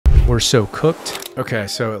we're so cooked. Okay,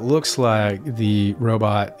 so it looks like the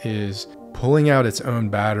robot is pulling out its own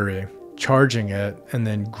battery, charging it, and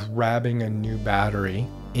then grabbing a new battery,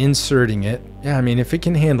 inserting it. Yeah, I mean, if it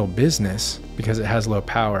can handle business because it has low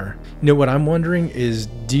power. You know, what I'm wondering is,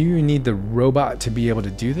 do you need the robot to be able to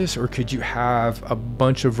do this, or could you have a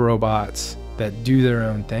bunch of robots that do their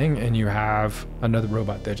own thing and you have another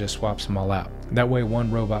robot that just swaps them all out? That way one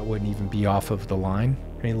robot wouldn't even be off of the line.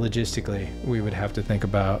 I mean, logistically, we would have to think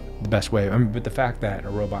about the best way. I mean, but the fact that a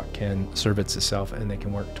robot can service itself and they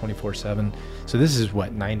can work 24/7. So this is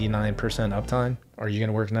what, 99% uptime? Are you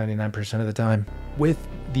gonna work 99% of the time? With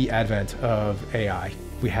the advent of AI,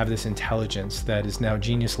 we have this intelligence that is now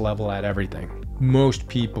genius level at everything. Most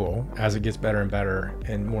people, as it gets better and better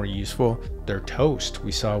and more useful, they're toast.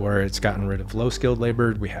 We saw where it's gotten rid of low-skilled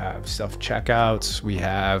labor. We have self-checkouts. We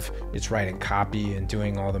have, it's writing copy and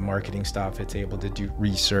doing all the marketing stuff. It's able to do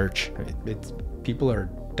research. People are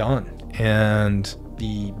done. And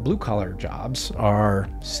the blue-collar jobs are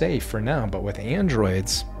safe for now, but with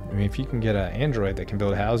androids, I mean, if you can get an android that can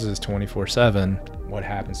build houses 24/7, what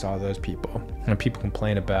happens to all those people? And people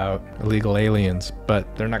complain about illegal aliens,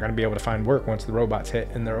 but they're not going to be able to find work once the robots hit,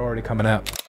 and they're already coming out.